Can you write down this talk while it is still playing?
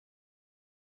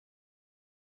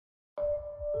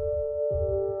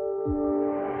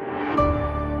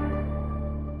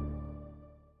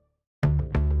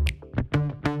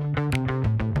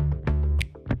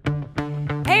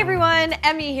everyone,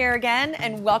 Emmy here again,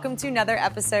 and welcome to another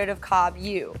episode of COBB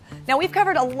U. Now we've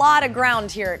covered a lot of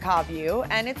ground here at COBB U,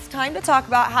 and it's time to talk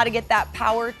about how to get that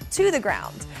power to the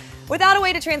ground. Without a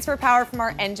way to transfer power from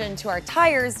our engine to our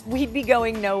tires, we'd be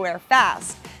going nowhere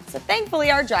fast. So thankfully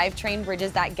our drivetrain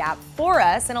bridges that gap for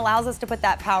us and allows us to put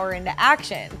that power into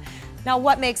action. Now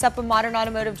what makes up a modern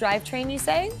automotive drivetrain, you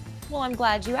say? Well, I'm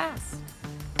glad you asked.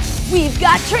 We've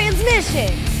got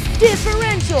transmissions,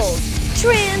 differentials,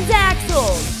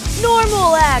 transaxles,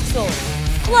 normal axles,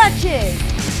 clutches,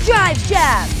 drive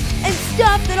shafts, and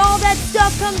stuff that all that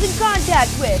stuff comes in contact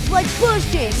with, like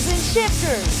bushings and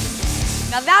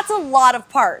shifters. Now that's a lot of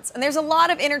parts, and there's a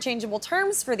lot of interchangeable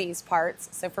terms for these parts,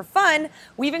 so for fun,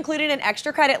 we've included an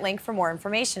extra credit link for more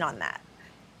information on that.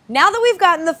 Now that we've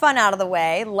gotten the fun out of the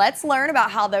way, let's learn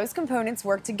about how those components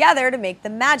work together to make the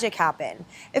magic happen.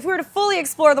 If we were to fully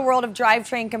explore the world of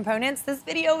drivetrain components, this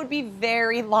video would be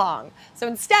very long. So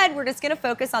instead, we're just going to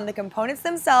focus on the components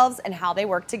themselves and how they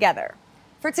work together.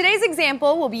 For today's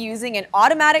example, we'll be using an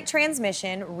automatic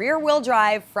transmission, rear-wheel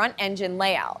drive, front engine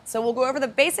layout. So we'll go over the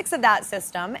basics of that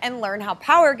system and learn how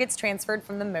power gets transferred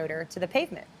from the motor to the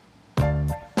pavement.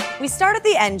 We start at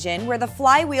the engine, where the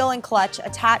flywheel and clutch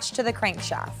attach to the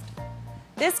crankshaft.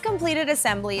 This completed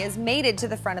assembly is mated to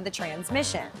the front of the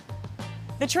transmission.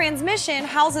 The transmission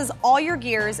houses all your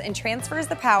gears and transfers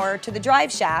the power to the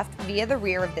drive shaft via the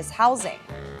rear of this housing.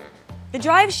 The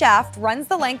drive shaft runs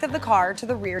the length of the car to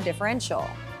the rear differential.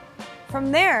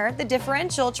 From there, the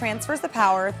differential transfers the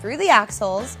power through the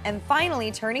axles and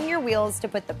finally turning your wheels to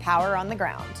put the power on the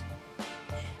ground.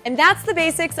 And that's the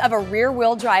basics of a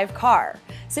rear-wheel drive car.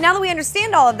 So now that we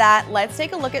understand all of that, let's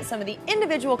take a look at some of the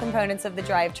individual components of the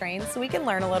drivetrain so we can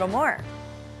learn a little more.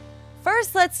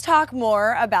 First, let's talk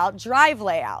more about drive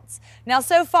layouts. Now,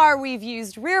 so far we've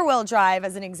used rear-wheel drive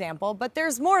as an example, but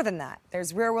there's more than that.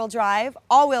 There's rear-wheel drive,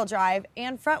 all-wheel drive,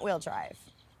 and front-wheel drive.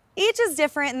 Each is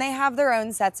different and they have their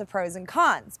own sets of pros and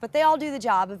cons, but they all do the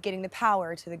job of getting the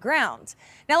power to the ground.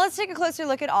 Now let's take a closer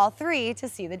look at all three to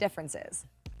see the differences.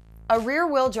 A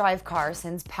rear-wheel drive car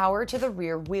sends power to the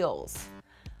rear wheels.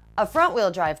 A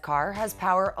front-wheel drive car has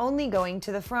power only going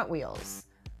to the front wheels.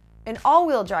 An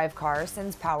all-wheel drive car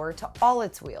sends power to all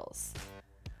its wheels.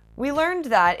 We learned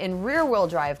that in rear-wheel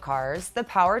drive cars, the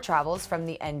power travels from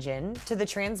the engine to the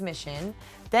transmission,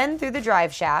 then through the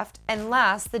drive shaft, and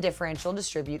last, the differential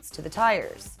distributes to the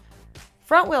tires.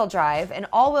 Front-wheel drive and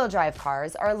all-wheel drive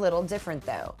cars are a little different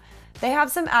though. They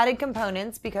have some added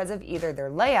components because of either their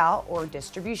layout or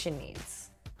distribution needs.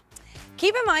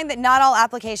 Keep in mind that not all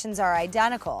applications are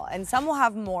identical, and some will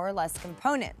have more or less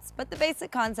components, but the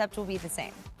basic concept will be the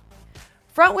same.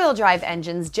 Front-wheel drive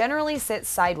engines generally sit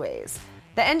sideways.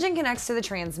 The engine connects to the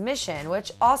transmission,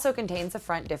 which also contains a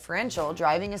front differential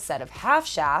driving a set of half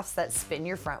shafts that spin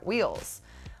your front wheels.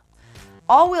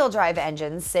 All-wheel drive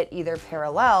engines sit either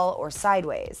parallel or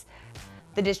sideways.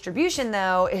 The distribution,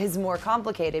 though, is more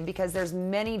complicated because there's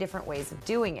many different ways of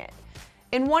doing it.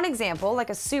 In one example, like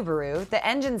a Subaru, the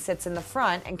engine sits in the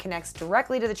front and connects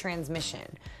directly to the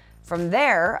transmission. From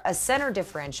there, a center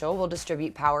differential will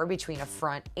distribute power between a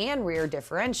front and rear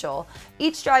differential,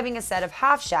 each driving a set of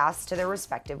half shafts to their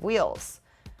respective wheels.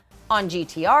 On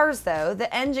GTRs, though,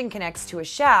 the engine connects to a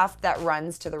shaft that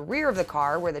runs to the rear of the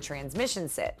car where the transmission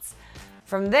sits.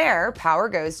 From there, power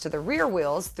goes to the rear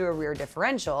wheels through a rear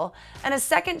differential, and a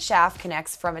second shaft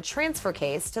connects from a transfer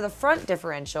case to the front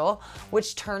differential,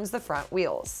 which turns the front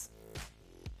wheels.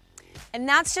 And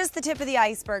that's just the tip of the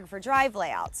iceberg for drive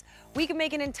layouts. We could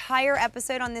make an entire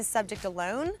episode on this subject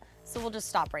alone, so we'll just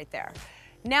stop right there.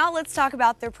 Now let's talk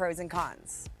about their pros and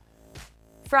cons.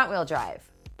 Front-wheel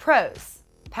drive. Pros.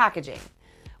 Packaging.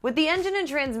 With the engine and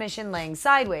transmission laying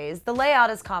sideways, the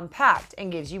layout is compact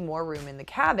and gives you more room in the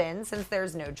cabin since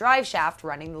there's no drive shaft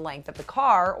running the length of the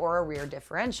car or a rear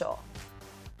differential.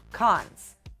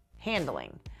 Cons.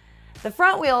 Handling. The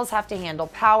front wheels have to handle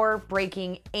power,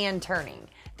 braking, and turning.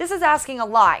 This is asking a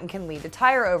lot and can lead to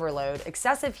tire overload,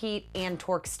 excessive heat, and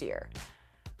torque steer.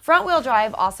 Front-wheel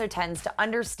drive also tends to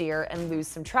understeer and lose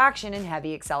some traction in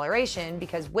heavy acceleration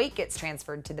because weight gets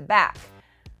transferred to the back.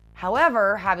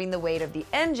 However, having the weight of the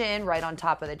engine right on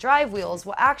top of the drive wheels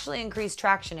will actually increase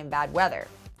traction in bad weather.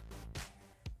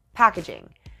 Packaging.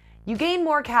 You gain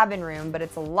more cabin room, but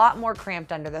it's a lot more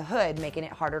cramped under the hood, making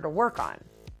it harder to work on.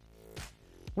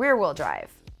 Rear-wheel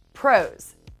drive.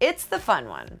 Pros. It's the fun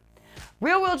one.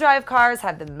 Rear-wheel drive cars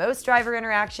have the most driver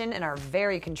interaction and are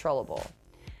very controllable.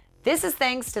 This is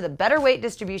thanks to the better weight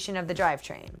distribution of the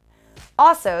drivetrain.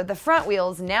 Also, the front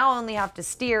wheels now only have to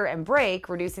steer and brake,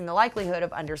 reducing the likelihood of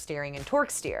understeering and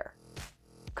torque steer.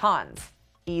 Cons.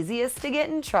 Easiest to get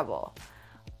in trouble.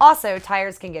 Also,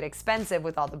 tires can get expensive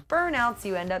with all the burnouts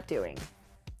you end up doing.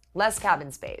 Less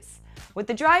cabin space. With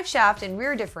the drive shaft and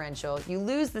rear differential, you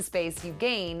lose the space you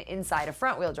gain inside a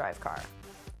front-wheel drive car.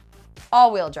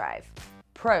 All-wheel drive.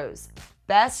 Pros: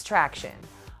 best traction.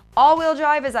 All-wheel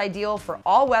drive is ideal for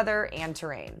all weather and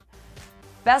terrain.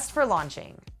 Best for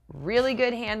launching. Really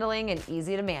good handling and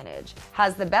easy to manage.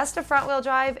 Has the best of front-wheel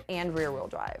drive and rear-wheel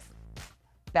drive.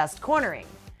 Best cornering.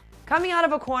 Coming out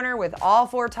of a corner with all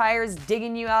 4 tires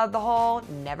digging you out of the hole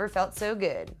never felt so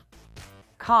good.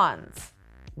 Cons: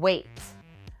 weight.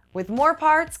 With more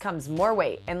parts comes more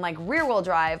weight, and like rear-wheel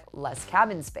drive, less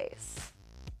cabin space.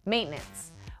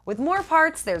 Maintenance. With more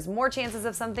parts, there's more chances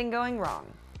of something going wrong.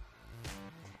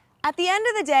 At the end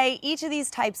of the day, each of these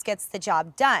types gets the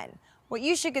job done. What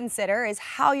you should consider is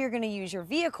how you're going to use your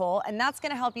vehicle, and that's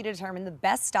going to help you determine the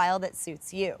best style that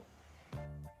suits you.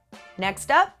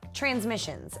 Next up,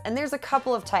 transmissions, and there's a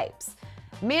couple of types.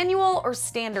 Manual or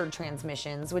standard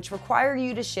transmissions, which require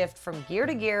you to shift from gear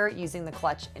to gear using the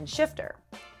clutch and shifter.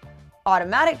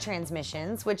 Automatic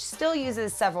transmissions, which still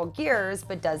uses several gears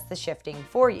but does the shifting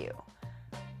for you.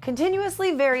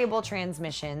 Continuously variable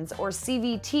transmissions, or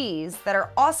CVTs, that are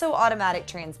also automatic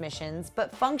transmissions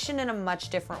but function in a much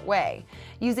different way,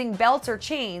 using belts or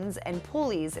chains and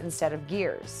pulleys instead of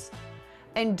gears.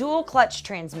 And dual clutch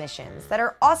transmissions that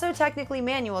are also technically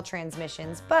manual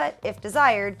transmissions, but if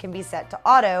desired, can be set to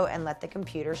auto and let the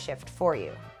computer shift for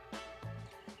you.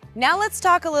 Now let's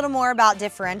talk a little more about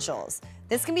differentials.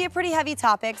 This can be a pretty heavy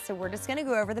topic, so we're just going to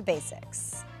go over the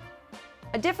basics.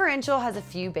 A differential has a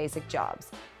few basic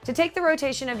jobs: to take the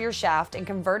rotation of your shaft and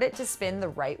convert it to spin the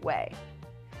right way,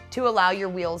 to allow your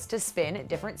wheels to spin at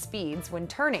different speeds when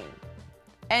turning,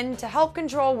 and to help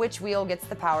control which wheel gets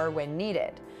the power when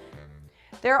needed.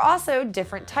 There are also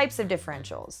different types of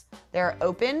differentials. There are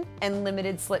open and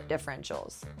limited slip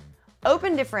differentials.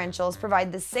 Open differentials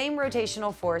provide the same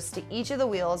rotational force to each of the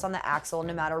wheels on the axle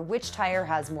no matter which tire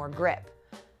has more grip.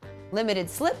 Limited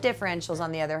slip differentials,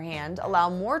 on the other hand, allow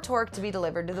more torque to be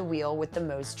delivered to the wheel with the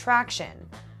most traction.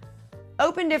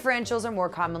 Open differentials are more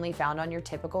commonly found on your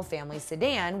typical family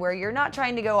sedan, where you're not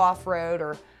trying to go off-road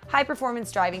or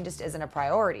high-performance driving just isn't a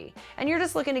priority, and you're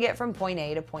just looking to get from point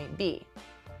A to point B.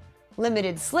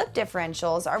 Limited slip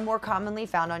differentials are more commonly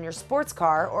found on your sports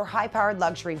car or high-powered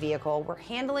luxury vehicle, where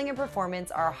handling and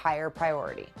performance are a higher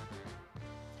priority.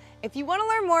 If you want to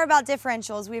learn more about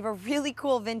differentials, we have a really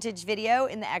cool vintage video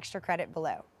in the extra credit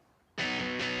below.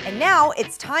 And now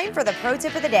it's time for the pro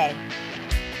tip of the day.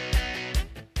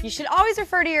 You should always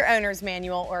refer to your owner's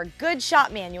manual or a good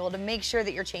shop manual to make sure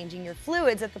that you're changing your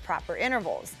fluids at the proper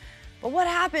intervals. But what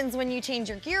happens when you change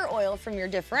your gear oil from your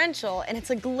differential and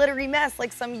it's a glittery mess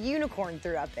like some unicorn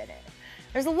threw up in it?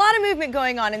 There's a lot of movement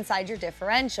going on inside your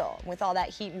differential. With all that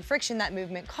heat and friction that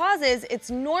movement causes, it's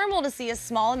normal to see a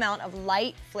small amount of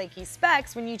light, flaky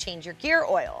specks when you change your gear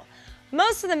oil.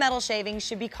 Most of the metal shavings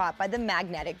should be caught by the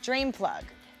magnetic drain plug.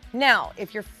 Now,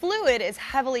 if your fluid is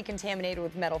heavily contaminated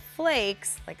with metal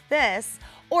flakes, like this,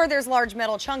 or there's large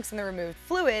metal chunks in the removed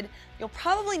fluid, you'll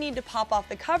probably need to pop off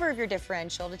the cover of your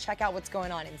differential to check out what's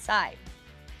going on inside.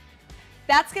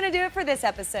 That's going to do it for this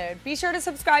episode. Be sure to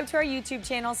subscribe to our YouTube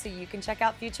channel so you can check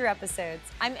out future episodes.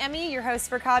 I'm Emmy, your host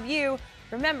for COBB U.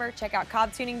 Remember, check out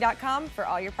cobbtuning.com for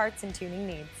all your parts and tuning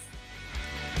needs.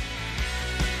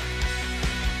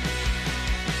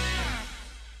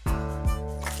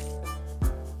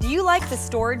 Do you like the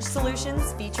storage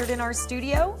solutions featured in our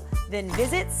studio? Then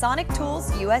visit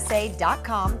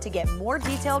sonictoolsusa.com to get more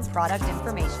detailed product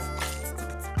information.